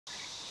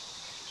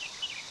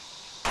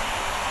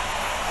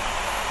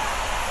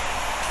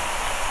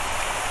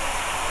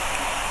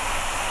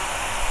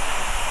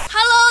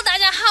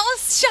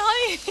小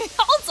雨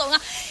好重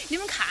啊！你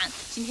们看，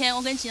今天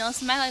我跟金老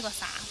师买了一个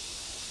啥？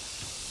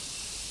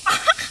买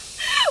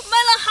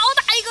了好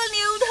大一个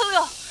牛头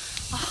哟！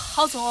啊，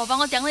好重哦，把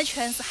我叼的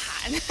全是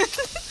汗。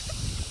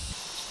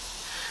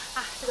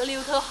啊，这个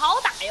牛头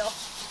好大哟！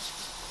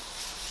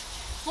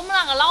我们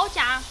那个老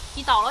家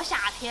一到了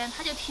夏天，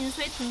它就停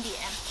水停电，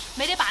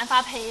没得办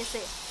法拍摄，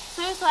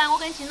所以说我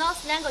跟金老师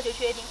两个就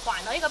决定换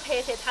了一个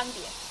拍摄场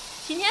地。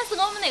今天是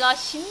我们那个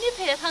新的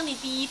拍摄场地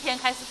第一天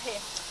开始拍，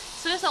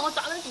所以说我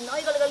专门订了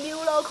一个那个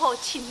牛脑壳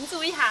庆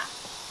祝一下。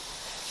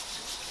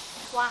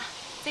哇，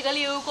这个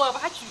牛角要把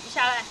它锯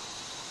下来。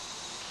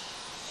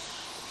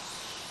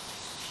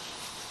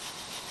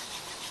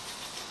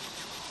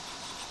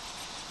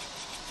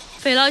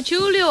费了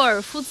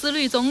962夫之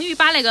旅，终于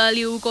把那个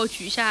牛角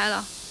锯下来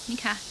了。你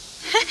看，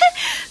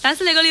但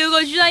是那个牛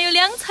角居然有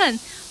2层，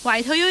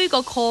外头有一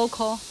个壳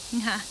壳，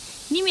你看，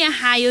里面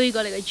还有一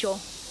个那个角，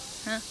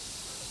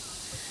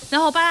然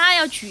后把它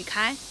要锯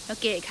开，要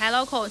割开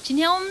脑壳。今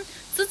天我们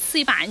只吃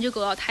一半就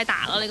够了，太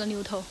大了那个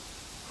牛头。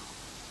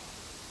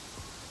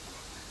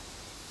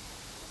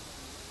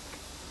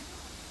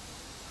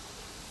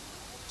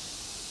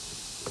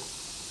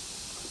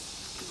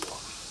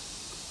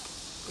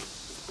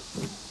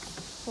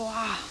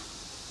哇，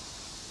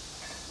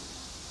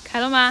开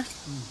了吗？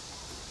嗯。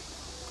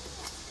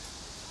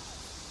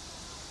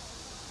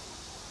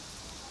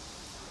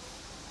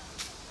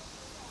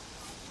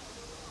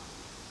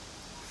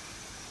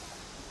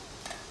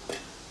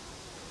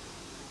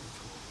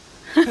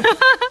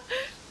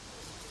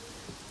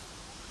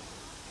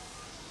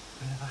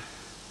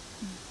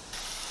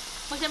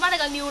我先把那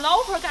个牛脑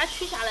花给它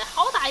取下来，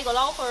好大一个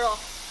脑花哦！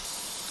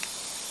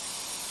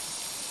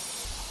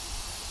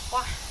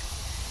哇，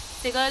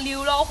这个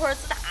牛脑花之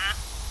大，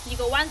一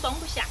个碗装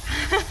不下，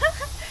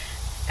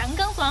刚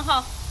刚装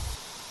好。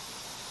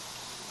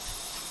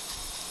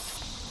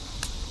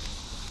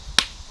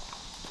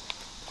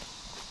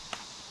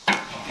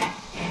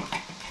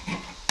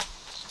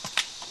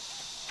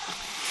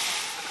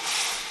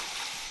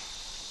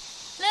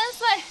冷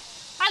水，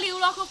把牛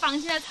脑壳放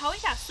进来焯一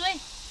下水。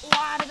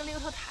哇，这个牛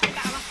头太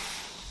大了，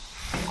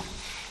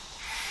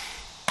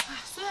啊，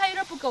水还有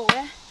点不够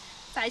哎，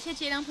再去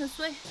接2盆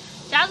水，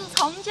加入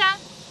葱姜，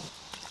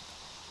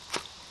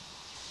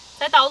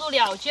再倒入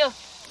料酒。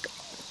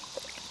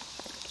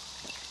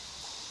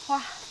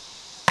哇，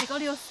这个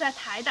牛实在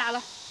太大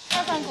了，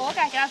放上锅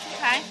盖给它煮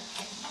开。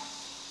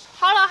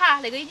好了哈，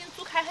那个已经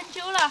煮开很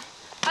久了，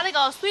把那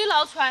个水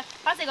捞出来，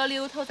把这个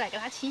牛头再给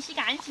它清洗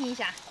干净一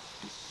下。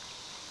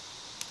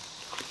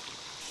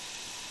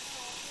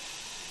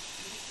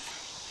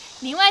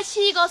另外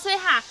起一个水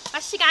哈，把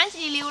洗干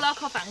净的牛脑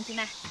壳放进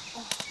来，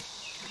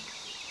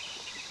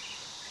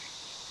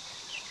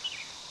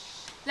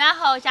然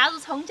后加入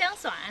葱姜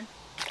蒜，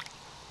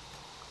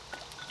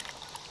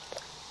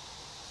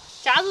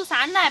加入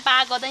3来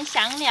8个等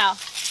香料，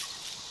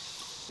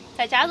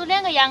再加入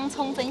2个洋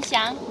葱增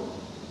香，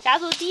加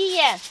入底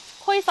盐，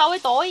可以稍微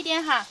多一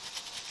点哈，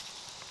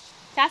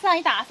加上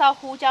1大勺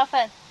胡椒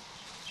粉，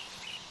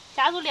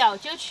加入料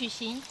酒去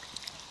腥，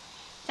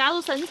加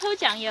入生抽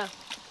酱油。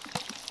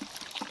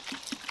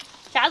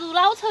加入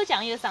老抽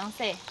酱油上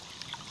色，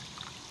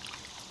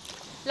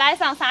来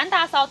上3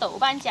大勺豆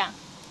瓣酱，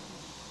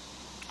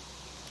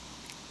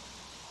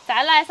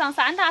再来上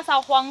3大勺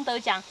黄豆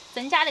酱，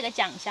增加那个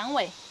酱香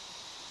味。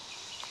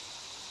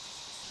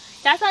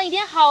加上一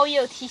点蚝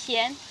油提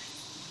鲜，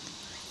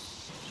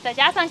再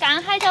加上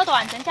干海椒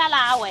段增加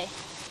辣味，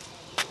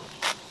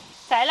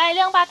再来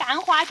2把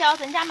干花椒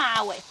增加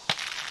麻味，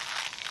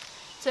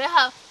最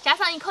后加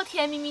上1颗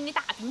甜蜜蜜的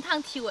大冰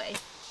糖提味。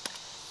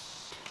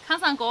扛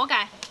上锅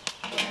盖。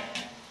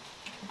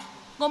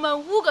我们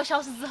5个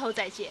小时之后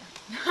再见。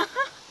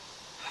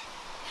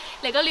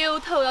那个牛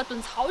头要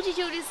炖超级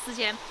久的时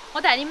间，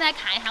我带你们来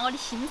看一下我的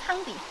新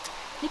场地。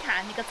你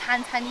看那个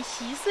潺潺的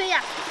溪水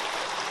呀，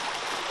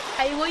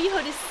还有我以后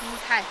的食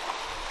材。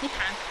你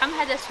看，他们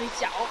还在睡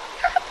觉。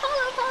跑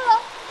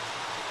了！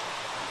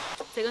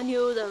这个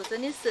牛肉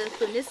真的是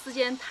炖的时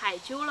间太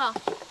久了。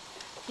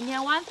今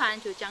天晚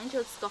饭就将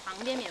就吃个方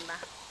便面吧。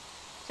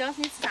小老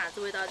师，你吃啥子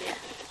味道的？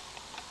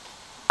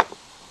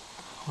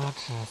我要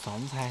吃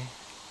酸菜。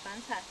酸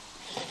菜。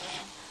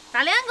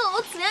那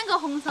我吃2个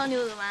红烧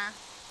牛肉吗？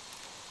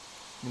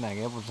你那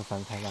个不是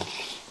酸菜嘎？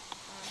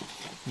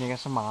那个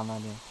是麻辣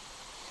的。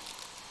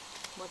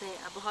没得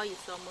啊，不好意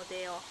思哦，没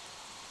得哦。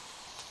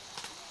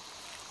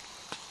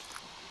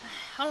哎，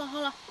好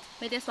了，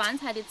没得酸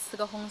菜的，吃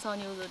个红烧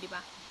牛肉的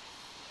吧。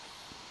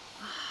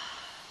啊，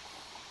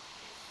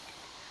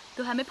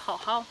都还没泡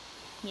好，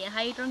面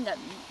还有点硬，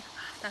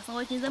但是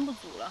我已经忍不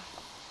住了。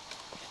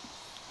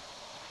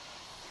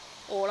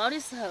饿了的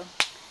时候，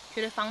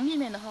觉得方便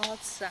面都好好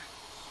吃啊。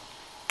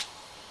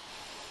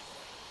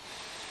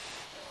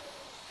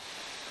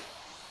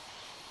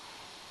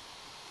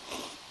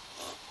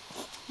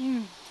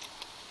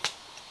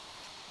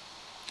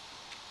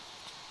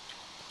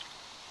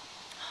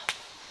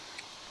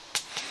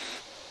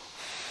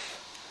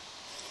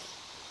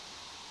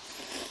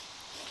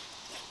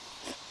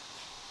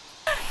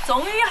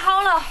终于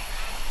好了，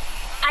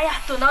哎呀，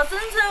炖了整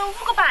整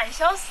5个半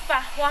小时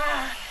吧！哇，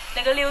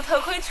那个牛头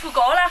可以出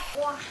锅了！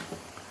哇，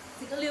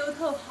这个牛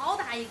头好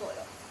大一个哟！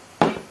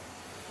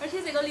而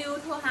且这个牛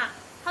头哈，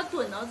它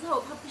炖了之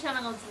后，它不像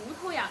那个猪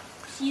头呀，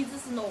皮子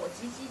是糯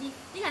叽叽的。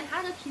你看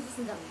它这皮子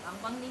是硬邦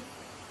邦的。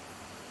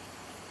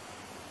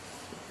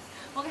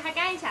我给它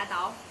改一下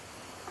刀。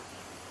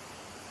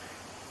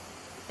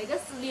那个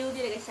是牛的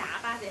那个下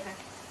巴这哈，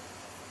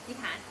你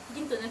看已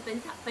经炖得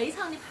非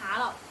常的趴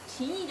了，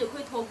轻易就可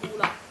以脱骨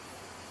了。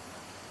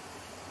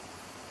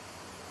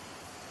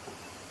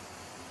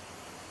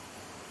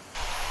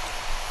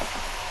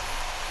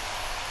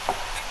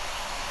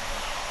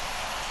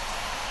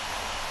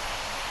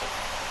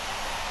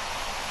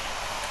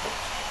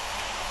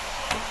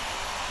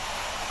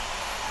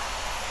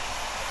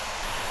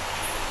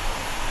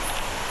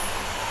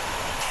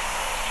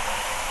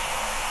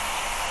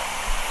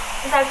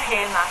你在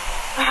拍吗？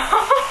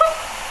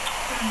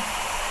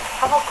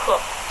它好磕。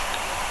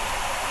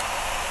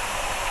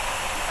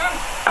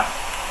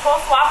确实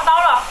挖不到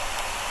了。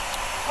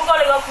不过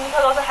那个骨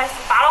头倒是还是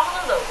扒了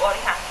很多肉哦，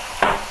你看。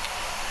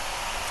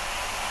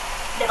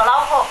那个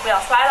老婆不要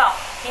甩了，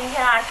明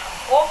天啊烫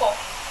火锅、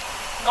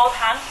熬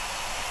汤，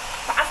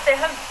巴适得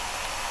很。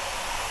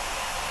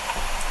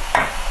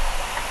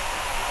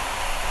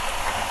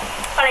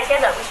把那些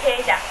肉切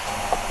一下。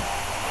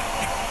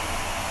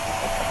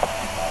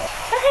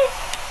嘿嘿。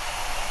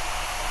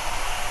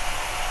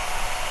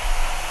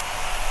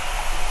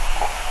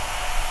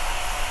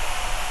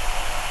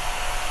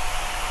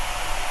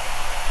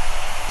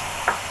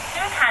你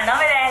们看到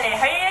没得？那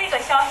哈儿也有一个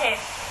小黑，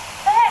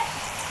嘿嘿。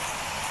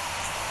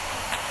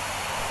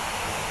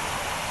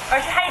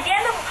而且它一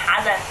点都不怕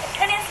人，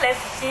肯定是那附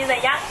近人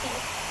养的。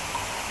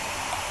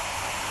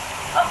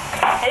哦，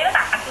还有个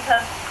大骨头，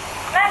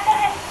来嘿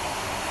嘿。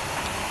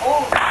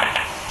哦。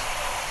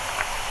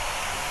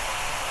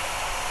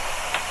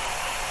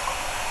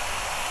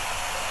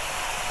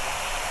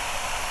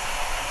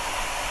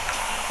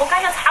我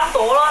感觉差不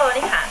多了哟，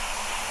你看，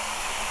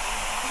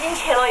已经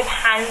切了一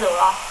盘肉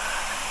了，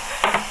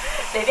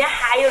那边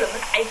还有那么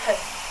大一盆，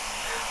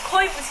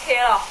可以不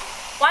切了。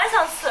晚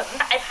上吃那么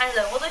大一盘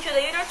肉，我都觉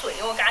得有点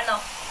罪恶感了。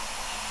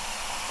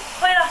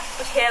可以了，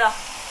不切了。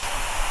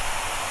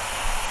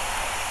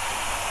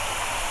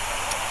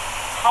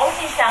超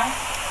级香，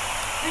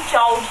有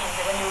嚼劲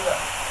这个牛肉，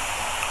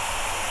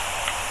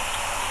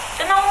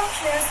跟到我们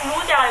平时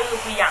卤夹牛肉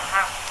不一样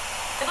哈，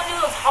这个牛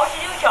肉超级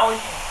有嚼劲。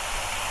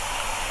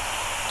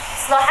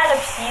吃到它的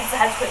皮子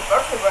还脆边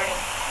脆边的。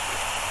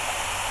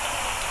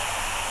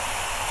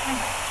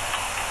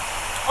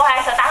我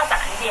还是要打个蘸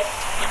碟，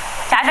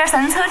加点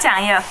生抽酱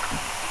油，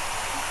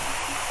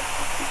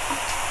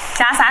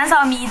加3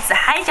勺秘制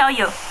海椒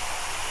油，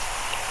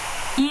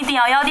一定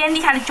要咬点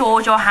底下的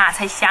角角哈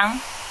才香。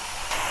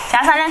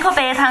加上2颗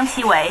白糖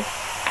提味。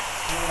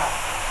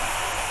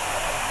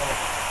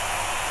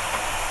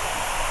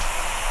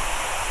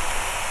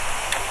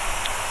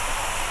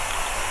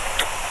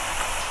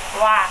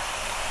哇！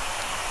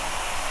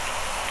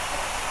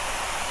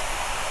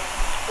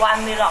完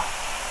美了！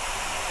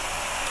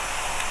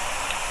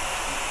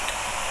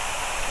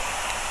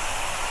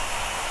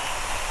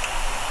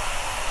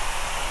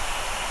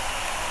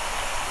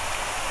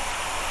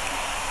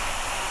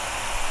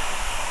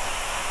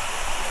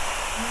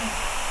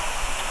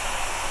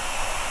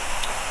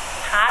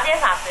差点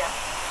啥子呀？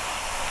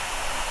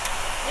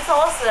你说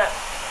我是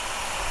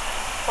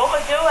喝个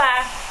酒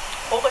啊，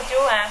喝个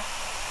酒啊，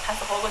还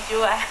是喝个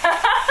酒啊？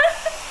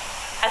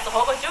还是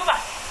喝个酒吧。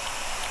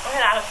我去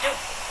拿个酒。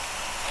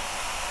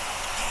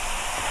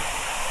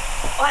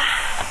哇，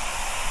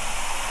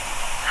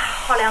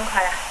好凉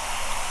快呀！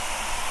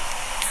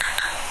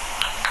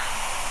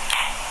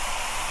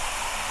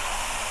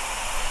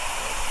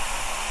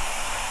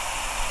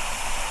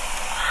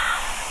哇，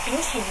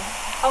冰淇淋，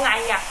好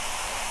安逸啊！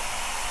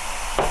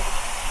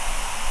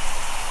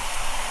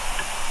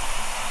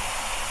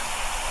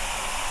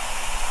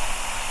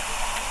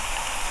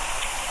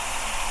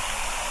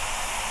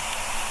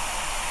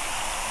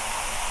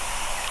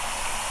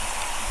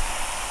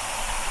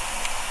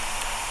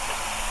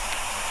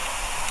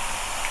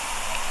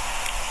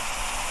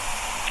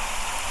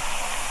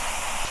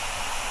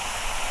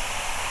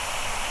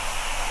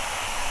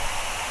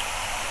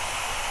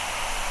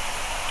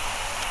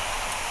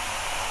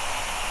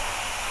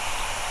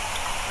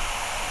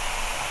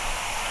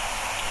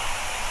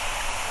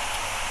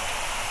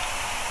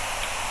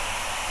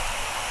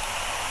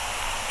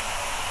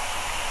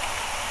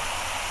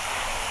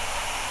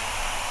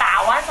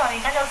晚上你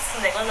感觉吃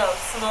这个肉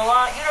吃多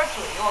了有点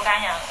罪恶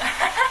感样，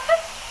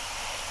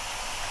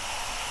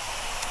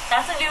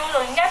但是牛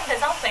肉应该不得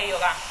长肥哟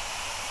嘎。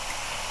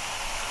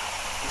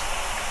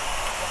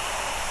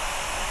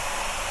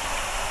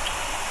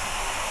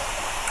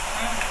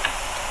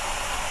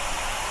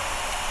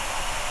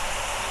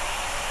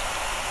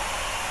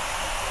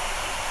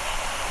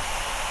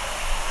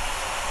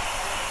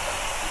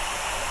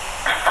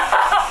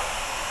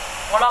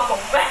我老公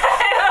背了。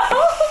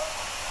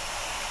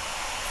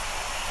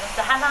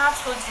是喊他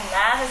出镜呢，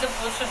还是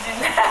不出镜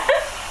呢？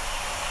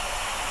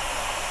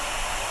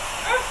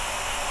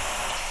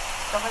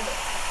小会肉。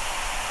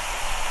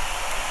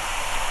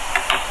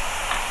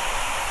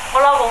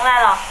我老公来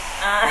了，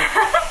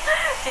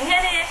今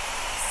天的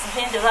视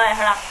频就到这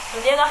儿了，祝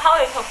你有个好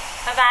胃口，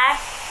拜拜。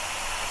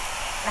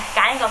来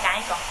干一个，干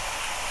一个。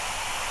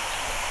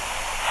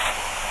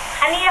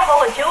喊你也喝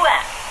个酒啊，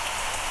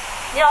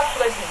你要出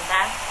个镜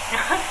噻，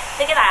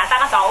得给大家打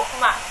个招呼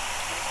嘛。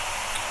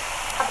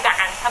他不干，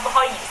他不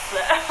好意思。